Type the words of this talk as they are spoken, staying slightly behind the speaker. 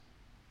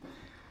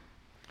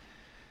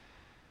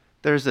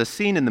There's a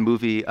scene in the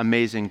movie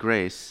Amazing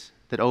Grace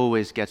that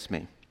always gets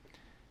me.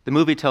 The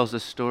movie tells the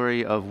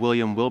story of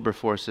William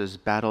Wilberforce's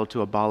battle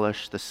to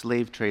abolish the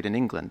slave trade in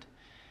England.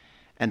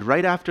 And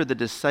right after the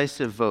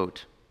decisive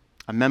vote,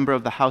 a member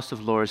of the House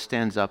of Lords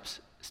stands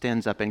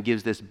up and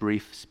gives this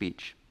brief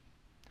speech.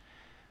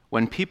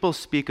 When people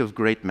speak of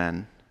great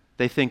men,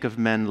 they think of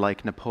men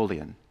like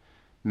Napoleon,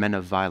 men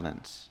of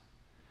violence.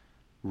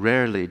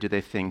 Rarely do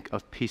they think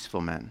of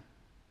peaceful men.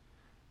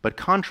 But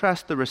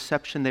contrast the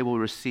reception they will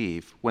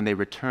receive when they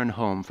return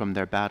home from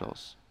their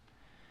battles.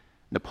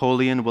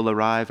 Napoleon will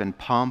arrive in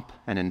pomp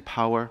and in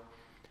power,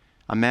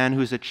 a man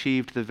who's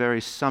achieved the very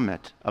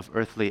summit of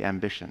earthly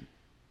ambition,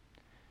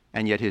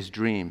 and yet his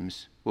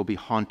dreams will be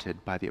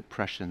haunted by the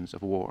oppressions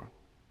of war.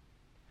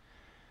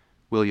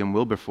 William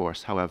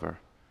Wilberforce, however,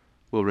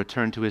 will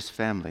return to his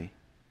family,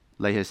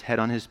 lay his head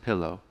on his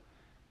pillow,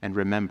 and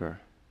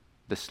remember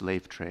the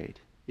slave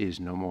trade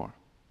is no more.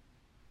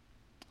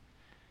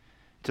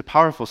 It's a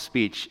powerful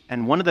speech,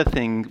 and one of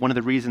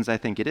the reasons I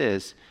think it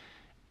is,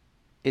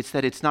 it's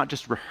that it's not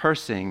just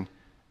rehearsing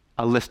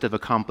a list of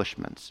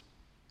accomplishments.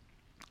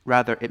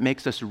 Rather, it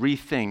makes us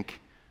rethink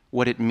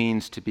what it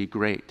means to be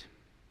great.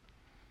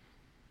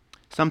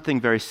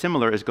 Something very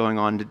similar is going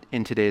on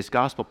in today's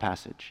gospel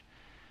passage.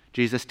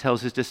 Jesus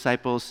tells his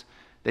disciples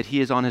that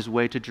he is on his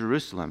way to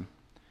Jerusalem,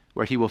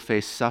 where he will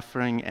face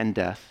suffering and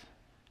death,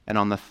 and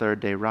on the third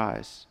day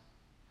rise.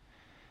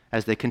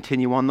 As they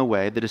continue on the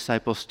way, the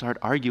disciples start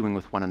arguing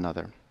with one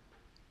another.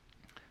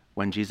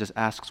 When Jesus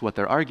asks what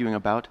they're arguing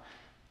about,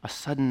 a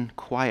sudden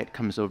quiet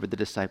comes over the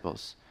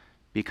disciples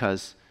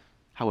because,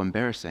 how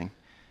embarrassing,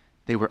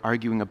 they were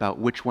arguing about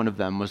which one of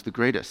them was the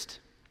greatest.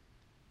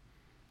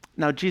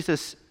 Now,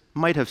 Jesus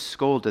might have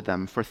scolded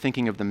them for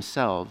thinking of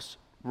themselves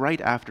right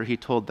after he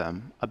told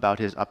them about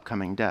his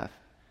upcoming death.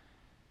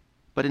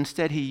 But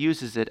instead, he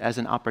uses it as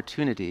an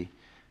opportunity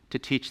to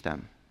teach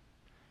them,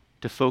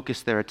 to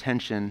focus their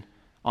attention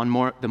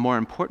on the more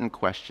important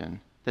question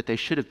that they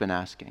should have been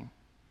asking.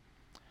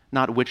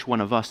 Not which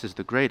one of us is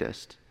the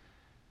greatest,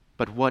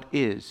 but what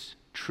is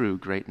true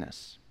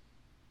greatness?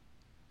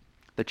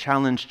 The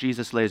challenge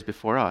Jesus lays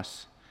before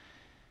us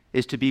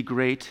is to be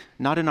great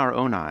not in our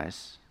own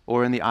eyes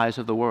or in the eyes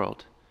of the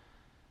world,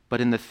 but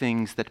in the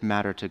things that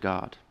matter to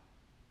God.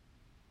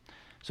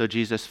 So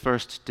Jesus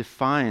first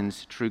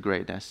defines true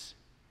greatness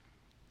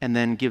and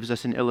then gives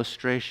us an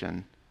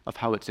illustration of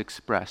how it's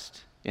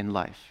expressed in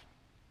life.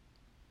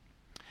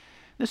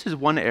 This is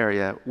one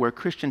area where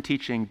Christian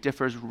teaching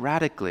differs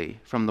radically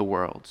from the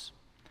world's.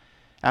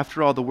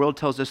 After all, the world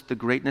tells us the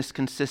greatness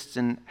consists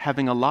in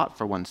having a lot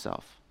for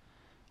oneself,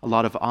 a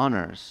lot of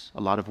honors,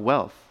 a lot of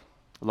wealth,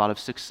 a lot of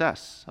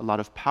success, a lot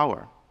of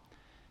power,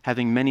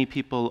 having many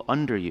people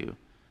under you,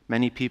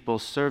 many people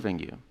serving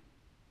you.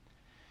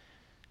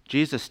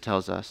 Jesus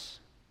tells us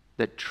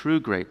that true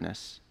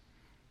greatness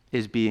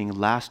is being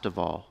last of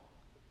all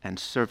and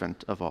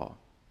servant of all.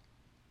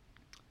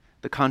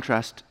 The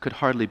contrast could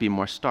hardly be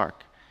more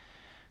stark.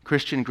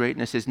 Christian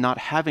greatness is not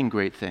having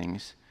great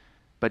things,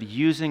 but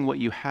using what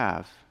you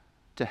have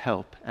to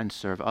help and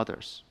serve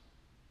others.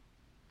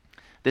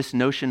 This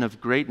notion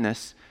of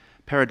greatness,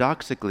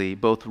 paradoxically,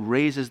 both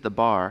raises the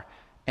bar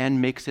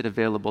and makes it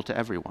available to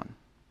everyone.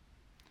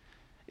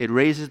 It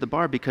raises the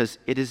bar because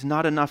it is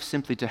not enough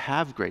simply to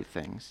have great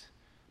things,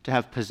 to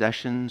have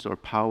possessions or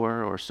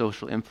power or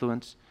social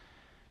influence.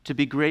 To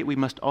be great, we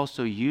must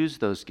also use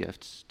those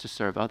gifts to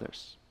serve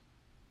others.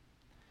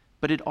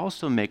 But it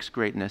also makes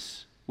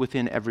greatness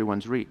within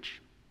everyone's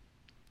reach,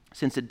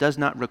 since it does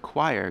not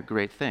require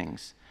great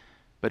things,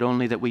 but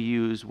only that we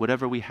use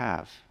whatever we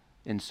have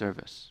in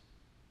service.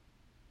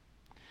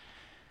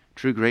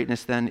 True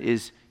greatness, then,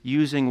 is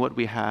using what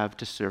we have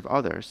to serve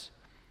others,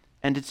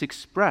 and it's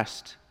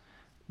expressed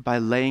by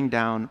laying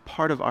down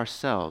part of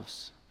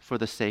ourselves for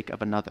the sake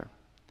of another,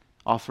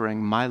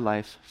 offering my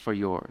life for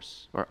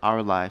yours, or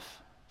our life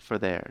for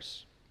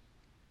theirs.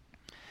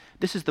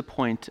 This is the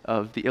point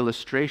of the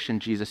illustration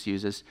Jesus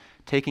uses,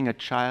 taking a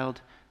child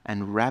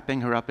and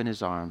wrapping her up in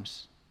his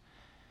arms,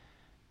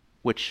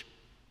 which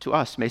to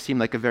us may seem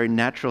like a very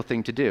natural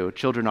thing to do.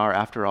 Children are,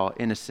 after all,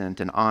 innocent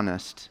and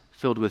honest,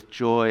 filled with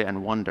joy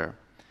and wonder.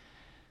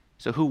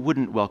 So who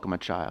wouldn't welcome a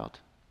child?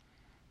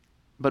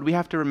 But we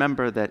have to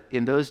remember that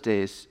in those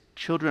days,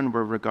 children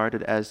were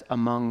regarded as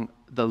among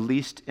the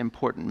least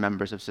important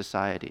members of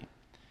society.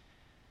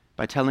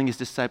 By telling his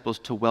disciples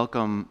to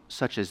welcome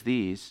such as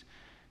these,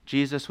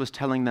 Jesus was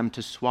telling them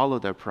to swallow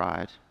their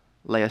pride,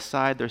 lay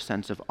aside their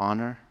sense of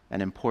honor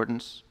and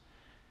importance,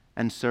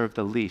 and serve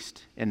the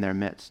least in their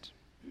midst.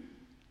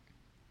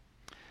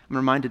 I'm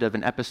reminded of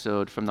an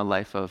episode from the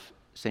life of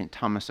St.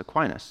 Thomas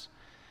Aquinas.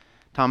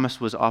 Thomas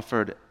was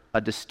offered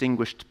a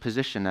distinguished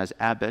position as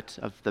abbot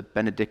of the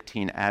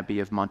Benedictine Abbey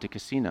of Monte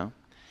Cassino,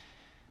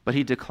 but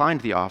he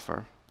declined the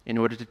offer in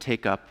order to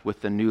take up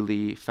with the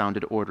newly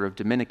founded order of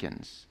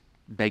Dominicans,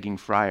 begging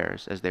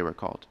friars, as they were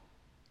called.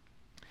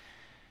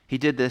 He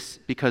did this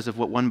because of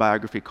what one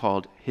biography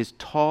called his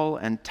tall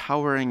and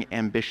towering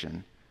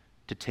ambition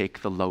to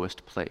take the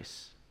lowest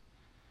place.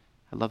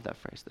 I love that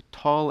phrase. The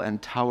tall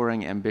and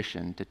towering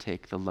ambition to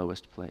take the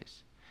lowest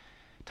place.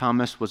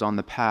 Thomas was on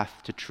the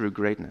path to true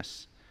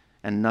greatness,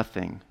 and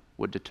nothing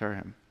would deter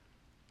him.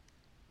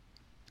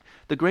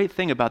 The great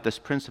thing about this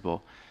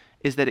principle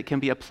is that it can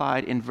be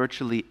applied in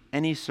virtually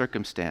any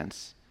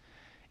circumstance,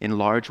 in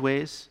large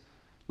ways,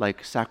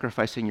 like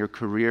sacrificing your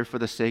career for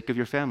the sake of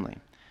your family,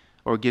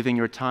 or giving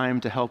your time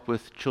to help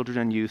with children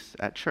and youth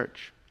at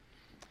church,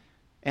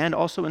 and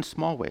also in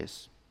small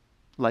ways,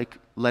 like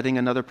letting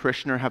another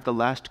parishioner have the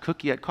last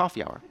cookie at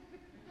coffee hour.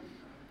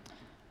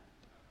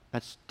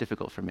 That's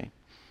difficult for me.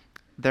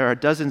 There are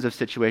dozens of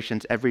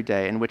situations every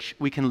day in which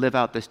we can live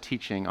out this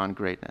teaching on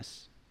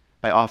greatness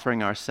by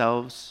offering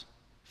ourselves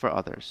for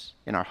others,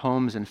 in our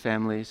homes and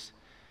families,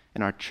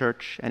 in our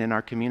church, and in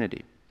our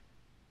community.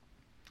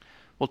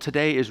 Well,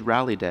 today is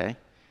Rally Day,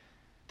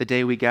 the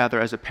day we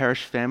gather as a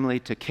parish family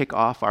to kick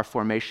off our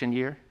formation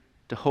year,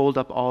 to hold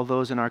up all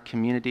those in our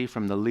community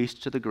from the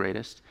least to the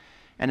greatest,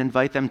 and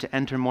invite them to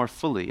enter more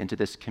fully into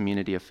this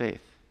community of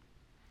faith.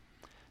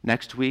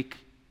 Next week,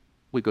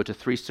 we go to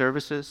 3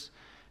 services,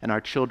 and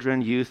our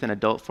children, youth, and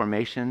adult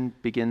formation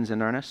begins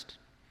in earnest.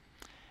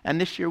 And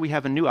this year we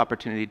have a new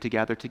opportunity to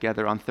gather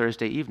together on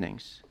Thursday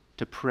evenings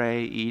to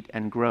pray, eat,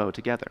 and grow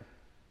together.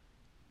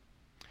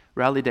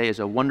 Rally Day is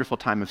a wonderful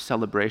time of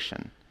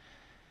celebration.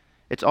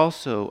 It's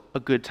also a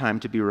good time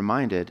to be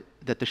reminded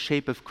that the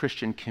shape of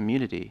Christian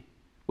community,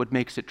 what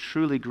makes it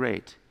truly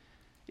great,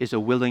 is a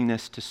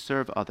willingness to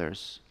serve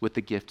others with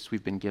the gifts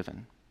we've been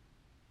given.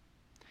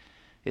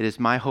 It is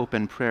my hope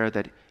and prayer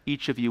that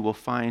each of you will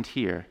find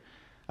here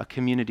a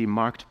community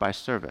marked by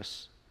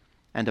service,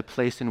 and a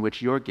place in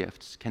which your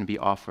gifts can be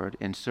offered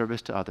in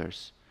service to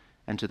others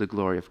and to the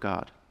glory of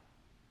God.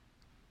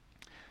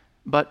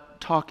 But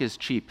talk is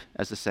cheap,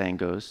 as the saying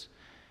goes.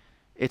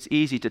 It's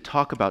easy to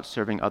talk about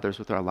serving others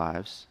with our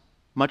lives,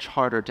 much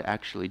harder to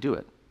actually do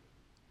it.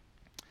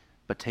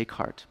 But take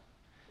heart.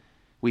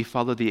 We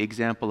follow the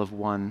example of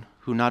one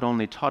who not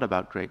only taught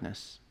about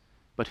greatness,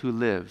 but who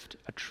lived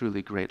a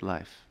truly great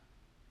life.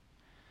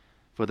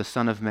 For the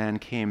Son of Man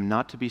came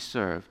not to be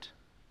served,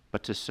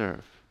 but to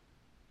serve,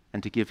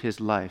 and to give his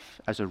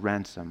life as a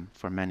ransom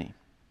for many.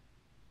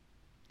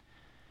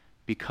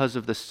 Because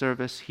of the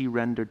service he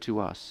rendered to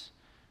us,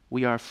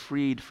 we are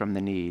freed from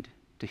the need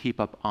to heap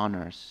up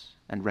honors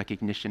and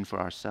recognition for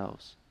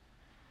ourselves.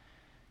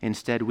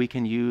 Instead, we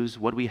can use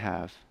what we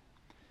have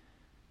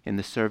in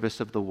the service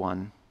of the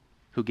one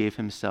who gave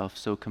himself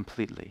so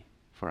completely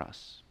for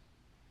us.